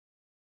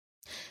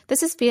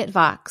This is Fiat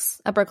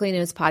Vox, a Berkeley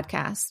News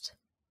podcast.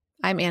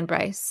 I'm Anne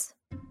Bryce.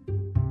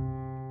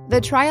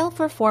 The trial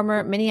for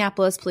former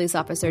Minneapolis police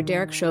officer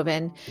Derek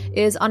Chauvin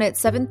is on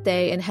its seventh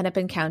day in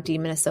Hennepin County,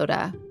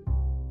 Minnesota.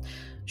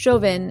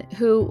 Chauvin,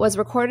 who was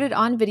recorded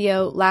on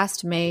video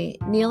last May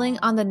kneeling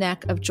on the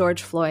neck of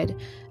George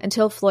Floyd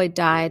until Floyd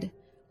died,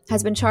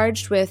 has been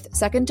charged with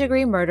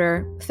second-degree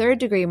murder,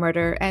 third-degree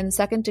murder, and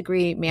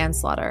second-degree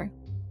manslaughter.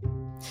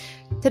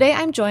 Today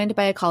I'm joined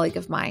by a colleague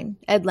of mine,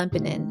 Ed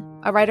Lempinen,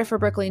 a writer for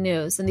Berkeley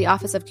News in the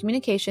Office of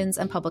Communications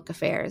and Public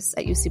Affairs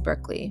at UC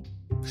Berkeley.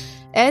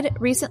 Ed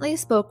recently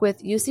spoke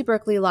with UC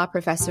Berkeley law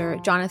professor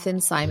Jonathan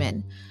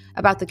Simon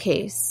about the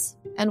case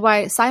and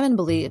why Simon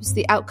believes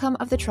the outcome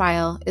of the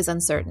trial is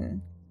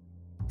uncertain.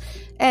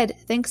 Ed,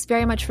 thanks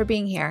very much for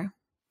being here.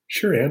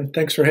 Sure, Anne.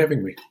 Thanks for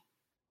having me.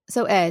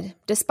 So Ed,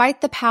 despite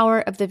the power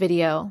of the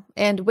video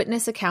and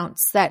witness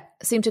accounts that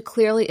seem to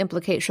clearly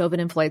implicate Chauvin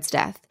in Floyd's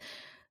death,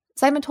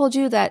 Simon told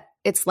you that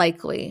it's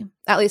likely,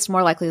 at least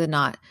more likely than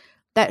not,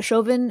 that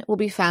Chauvin will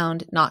be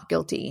found not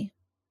guilty.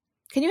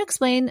 Can you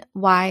explain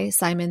why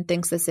Simon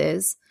thinks this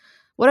is?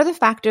 What are the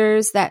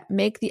factors that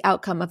make the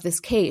outcome of this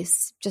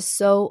case just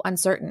so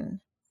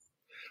uncertain?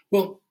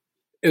 Well,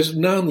 as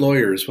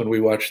non-lawyers, when we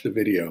watch the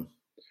video,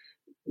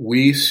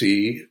 we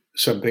see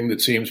something that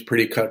seems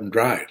pretty cut and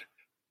dried.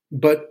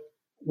 But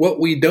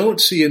what we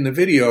don't see in the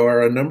video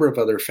are a number of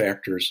other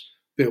factors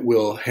that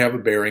will have a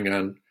bearing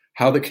on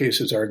how the case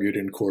is argued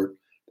in court,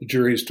 the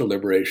jury's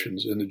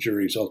deliberations, and the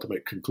jury's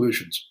ultimate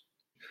conclusions.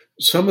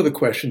 Some of the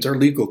questions are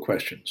legal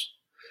questions.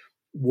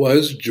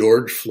 Was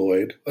George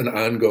Floyd an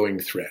ongoing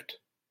threat?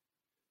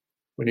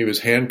 When he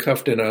was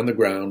handcuffed and on the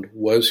ground,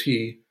 was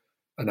he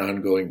an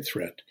ongoing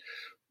threat?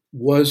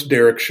 Was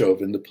Derek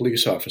Chauvin, the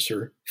police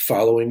officer,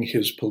 following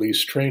his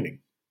police training?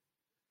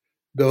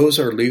 Those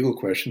are legal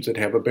questions that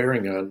have a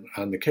bearing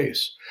on the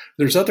case.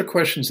 There's other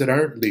questions that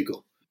aren't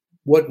legal.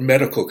 What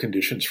medical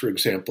conditions, for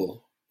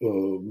example,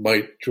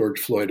 might George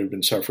Floyd have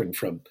been suffering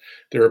from?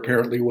 There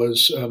apparently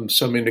was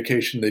some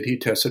indication that he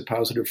tested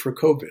positive for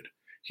COVID.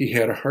 He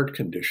had a heart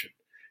condition.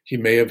 He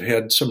may have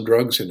had some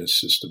drugs in his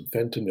system,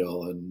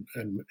 fentanyl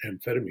and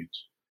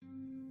amphetamines.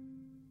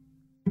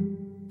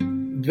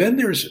 Then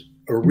there's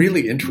a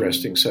really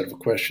interesting set of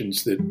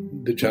questions that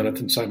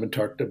Jonathan Simon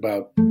talked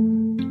about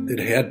that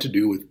had to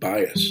do with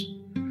bias.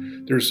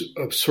 There's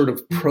a sort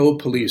of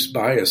pro-police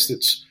bias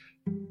that's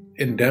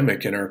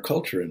endemic in our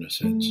culture, in a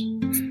sense.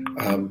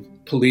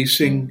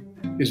 Policing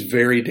is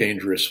very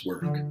dangerous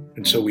work,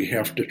 and so we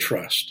have to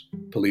trust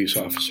police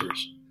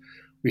officers.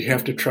 We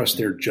have to trust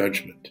their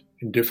judgment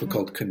in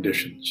difficult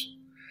conditions.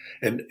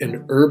 And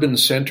urban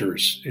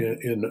centers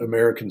in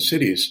American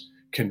cities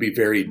can be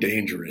very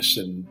dangerous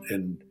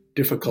and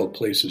difficult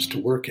places to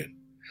work in.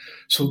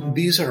 So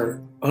these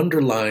are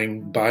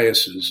underlying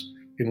biases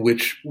in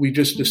which we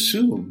just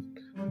assume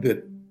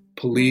that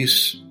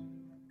police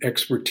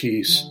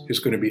expertise is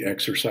going to be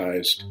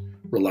exercised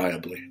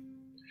reliably.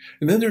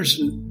 And then there's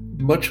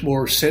much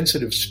more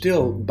sensitive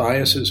still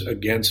biases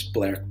against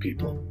Black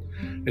people.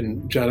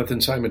 And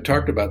Jonathan Simon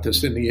talked about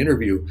this in the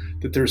interview,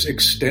 that there's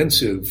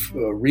extensive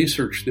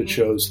research that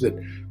shows that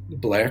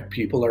Black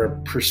people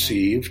are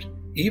perceived,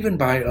 even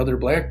by other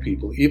Black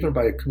people, even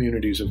by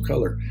communities of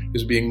color,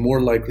 as being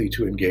more likely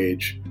to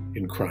engage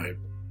in crime.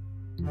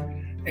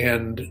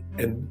 And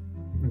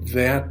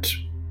that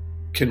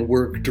can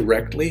work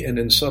directly and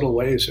in subtle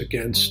ways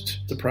against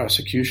the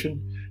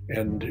prosecution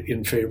and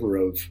in favor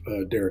of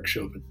Derek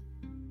Chauvin.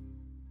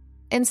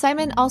 And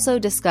Simon also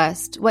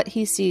discussed what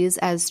he sees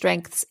as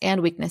strengths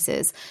and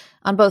weaknesses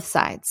on both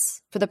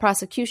sides, for the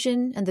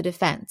prosecution and the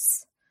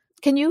defense.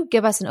 Can you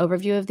give us an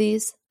overview of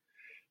these?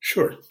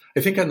 Sure.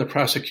 I think on the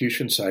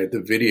prosecution side,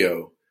 the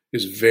video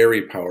is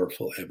very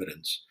powerful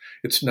evidence.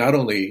 It's not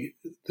only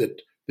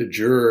that the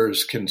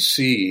jurors can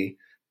see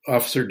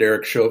Officer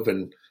Derek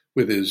Chauvin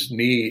with his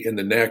knee in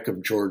the neck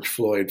of George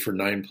Floyd for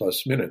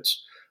 9+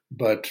 minutes,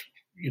 but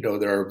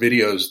there are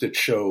videos that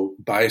show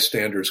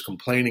bystanders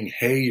complaining,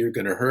 hey, you're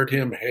going to hurt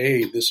him.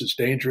 Hey, this is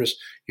dangerous.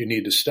 You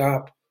need to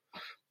stop.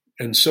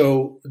 And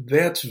so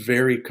that's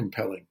very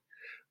compelling.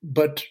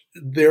 But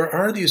there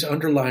are these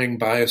underlying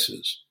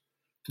biases,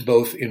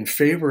 both in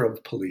favor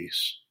of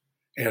police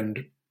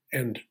and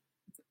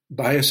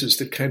biases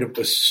that kind of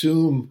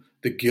assume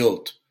the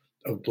guilt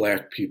of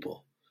Black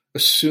people,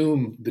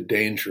 assume the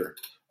danger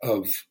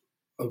of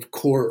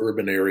core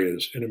urban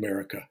areas in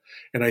America.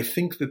 And I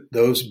think that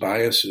those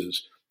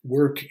biases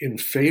work in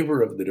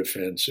favor of the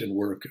defense and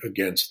work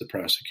against the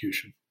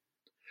prosecution.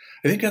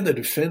 I think on the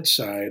defense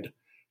side,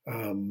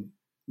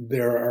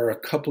 there are a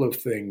couple of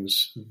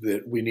things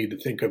that we need to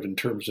think of in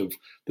terms of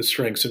the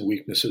strengths and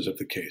weaknesses of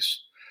the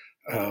case.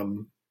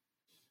 In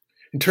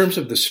terms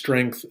of the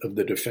strength of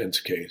the defense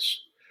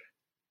case,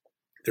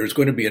 there's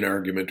going to be an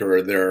argument,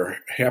 or there are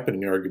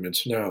happening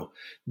arguments now,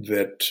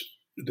 that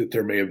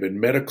there may have been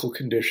medical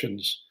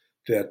conditions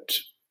that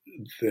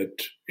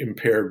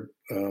impaired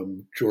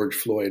George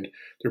Floyd.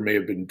 There may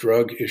have been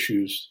drug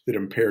issues that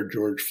impaired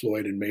George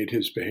Floyd and made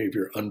his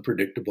behavior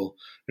unpredictable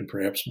and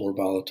perhaps more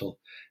volatile.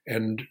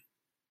 And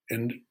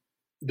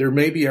there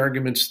may be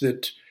arguments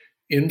that,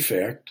 in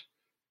fact,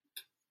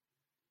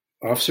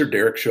 Officer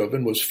Derek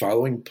Chauvin was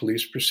following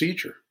police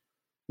procedure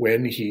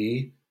when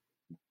he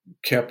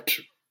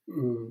kept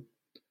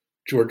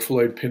George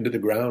Floyd pinned to the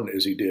ground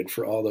as he did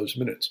for all those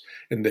minutes.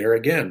 And there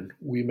again,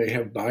 we may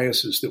have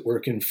biases that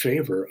work in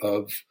favor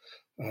of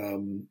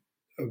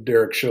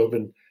Derek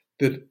Chauvin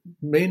that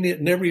may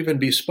never even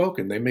be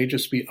spoken. They may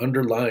just be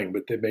underlying,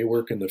 but they may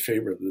work in the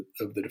favor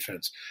of the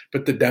defense.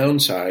 But the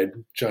downside,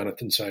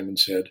 Jonathan Simon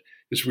said,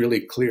 is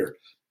really clear.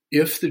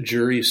 If the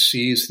jury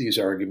sees these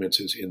arguments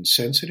as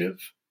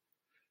insensitive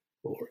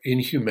or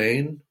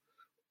inhumane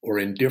or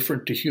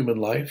indifferent to human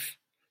life,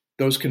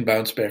 those can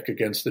bounce back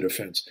against the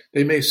defense.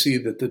 They may see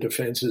that the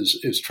defense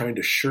is trying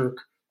to shirk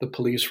the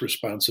police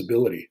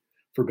responsibility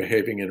for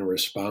behaving in a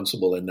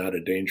responsible and not a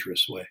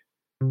dangerous way.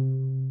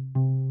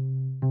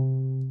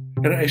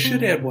 And I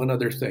should add one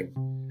other thing.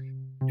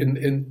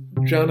 And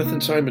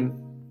Jonathan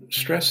Simon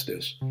stressed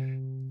this.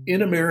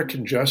 In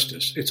American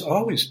justice, it's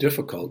always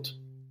difficult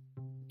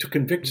to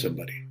convict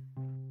somebody.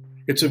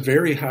 It's a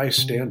very high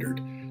standard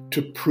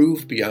to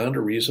prove beyond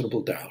a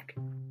reasonable doubt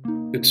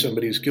that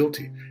somebody is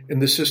guilty. And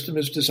the system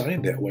is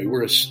designed that way,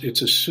 where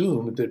it's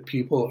assumed that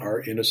people are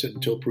innocent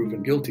until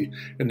proven guilty.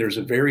 And there's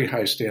a very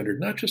high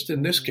standard, not just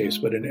in this case,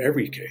 but in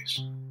every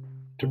case,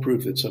 to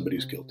prove that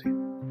somebody's guilty.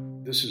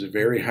 This is a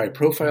very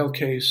high-profile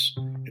case.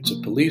 It's a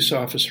police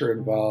officer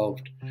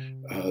involved.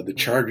 The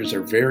charges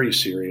are very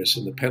serious,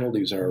 and the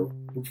penalties are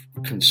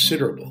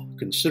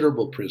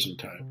considerable prison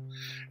time.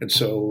 And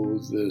so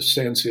the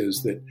sense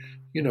is that,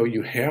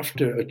 you have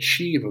to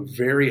achieve a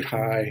very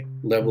high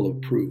level of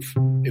proof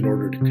in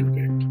order to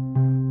convict.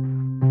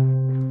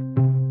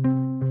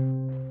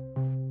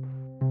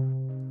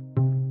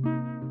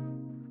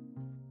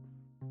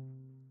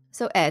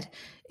 So, Ed,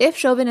 if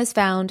Chauvin is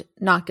found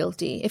not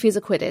guilty, if he's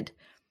acquitted,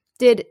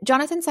 did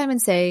Jonathan Simon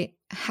say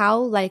how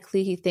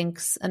likely he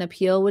thinks an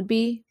appeal would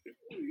be?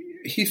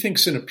 He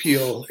thinks an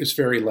appeal is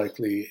very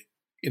likely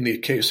in the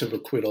case of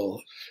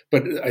acquittal.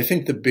 But I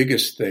think the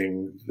biggest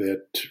thing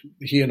that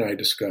he and I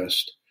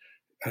discussed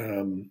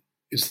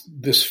is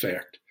this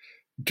fact.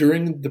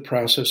 During the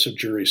process of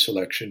jury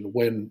selection,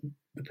 when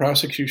the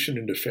prosecution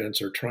and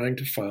defense are trying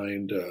to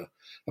find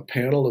a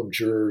panel of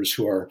jurors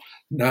who are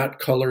not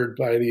colored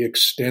by the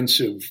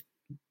extensive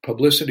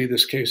publicity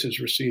this case has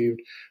received,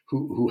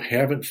 who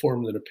haven't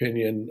formed an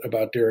opinion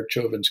about Derek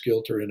Chauvin's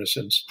guilt or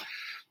innocence,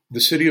 the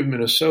city of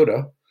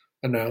Minnesota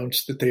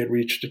announced that they had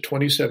reached a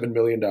 $27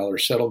 million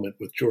settlement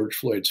with George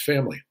Floyd's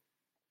family.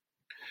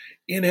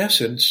 In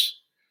essence,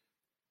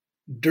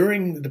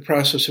 during the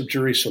process of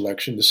jury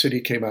selection, the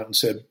city came out and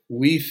said,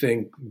 we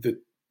think that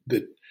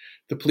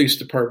the police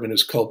department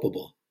is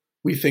culpable.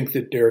 We think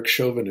that Derek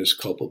Chauvin is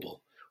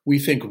culpable. We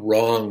think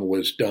wrong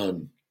was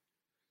done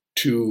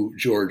to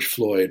George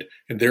Floyd,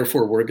 and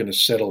therefore we're going to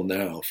settle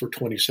now for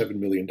 $27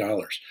 million.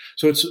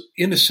 So it's,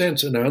 in a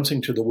sense,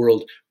 announcing to the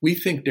world, we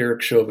think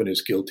Derek Chauvin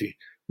is guilty.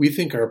 We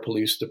think our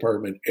police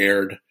department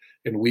erred,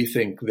 and we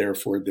think,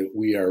 therefore, that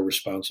we are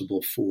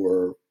responsible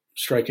for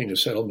striking a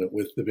settlement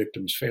with the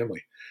victim's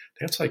family.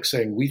 That's like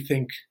saying we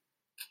think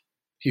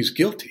he's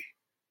guilty.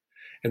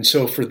 And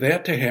so for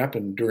that to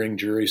happen during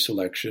jury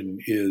selection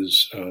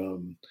is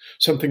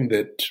something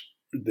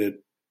that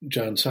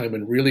John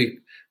Simon really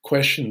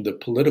questioned the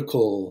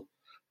political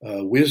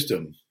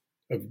wisdom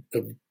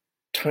of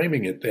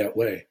timing it that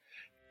way.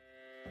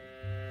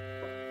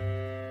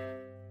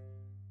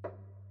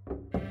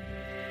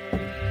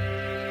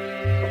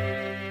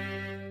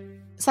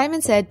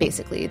 Simon said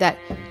basically that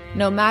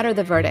no matter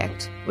the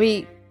verdict,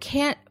 we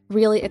can't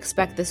really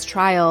expect this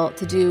trial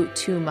to do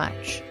too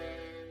much.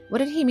 What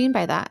did he mean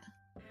by that?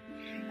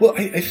 Well,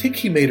 I think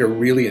he made a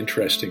really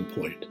interesting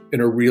point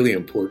and a really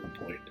important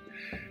point.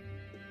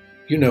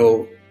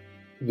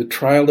 The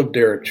trial of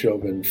Derek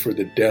Chauvin for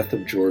the death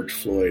of George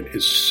Floyd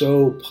is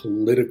so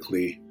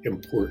politically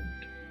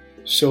important,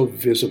 so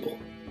visible,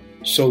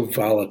 so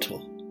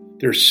volatile.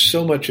 There's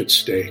so much at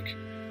stake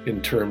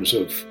in terms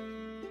of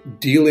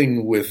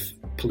dealing with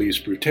police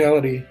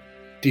brutality,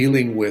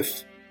 dealing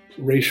with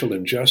racial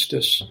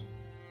injustice.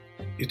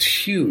 It's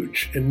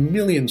huge, and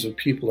millions of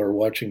people are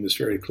watching this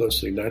very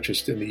closely, not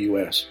just in the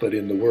U.S., but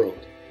in the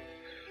world.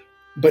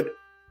 But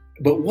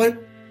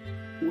what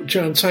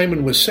John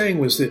Simon was saying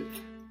was that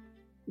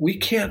we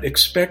can't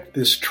expect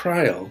this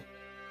trial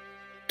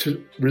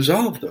to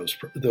resolve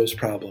those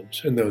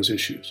problems and those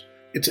issues.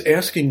 It's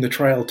asking the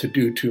trial to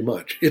do too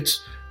much.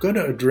 It's going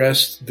to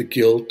address the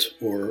guilt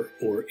or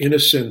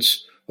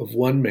innocence of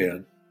one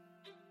man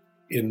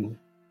in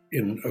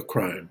a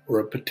crime or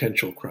a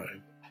potential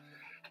crime,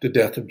 the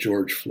death of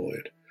George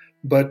Floyd.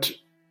 But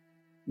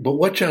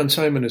what John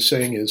Simon is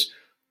saying is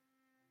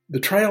the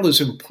trial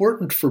is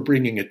important for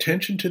bringing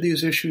attention to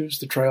these issues.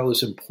 The trial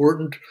is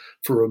important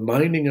for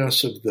reminding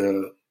us of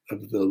the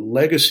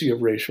legacy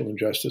of racial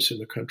injustice in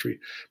the country.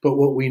 But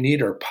what we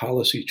need are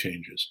policy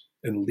changes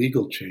and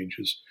legal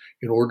changes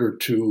in order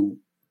to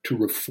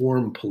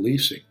reform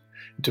policing,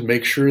 to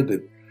make sure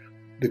that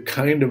the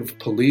kind of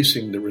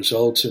policing that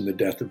results in the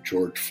death of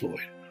George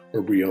Floyd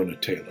or Breonna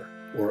Taylor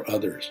or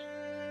others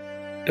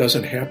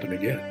doesn't happen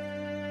again.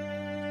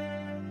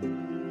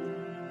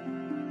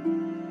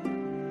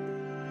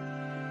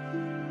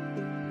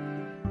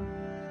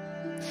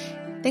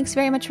 Thanks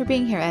very much for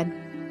being here, Ed.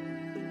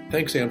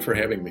 Thanks, Anne, for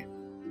having me.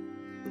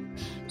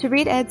 To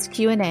read Ed's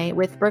Q&A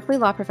with Berkeley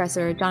Law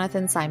Professor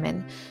Jonathan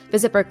Simon,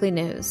 visit Berkeley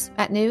News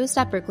at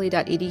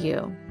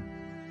news.berkeley.edu.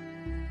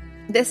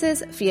 This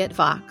is Fiat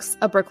Vox,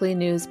 a Berkeley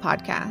News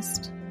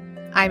podcast.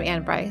 I'm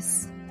Anne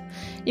Bryce.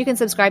 You can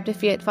subscribe to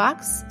Fiat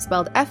Vox,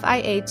 spelled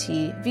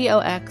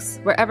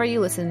Fiatvox, wherever you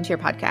listen to your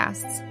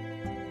podcasts.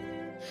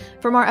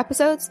 For more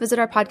episodes, visit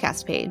our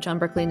podcast page on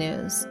Berkeley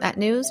News at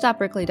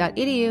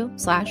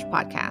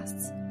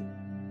news.berkeley.edu/podcasts.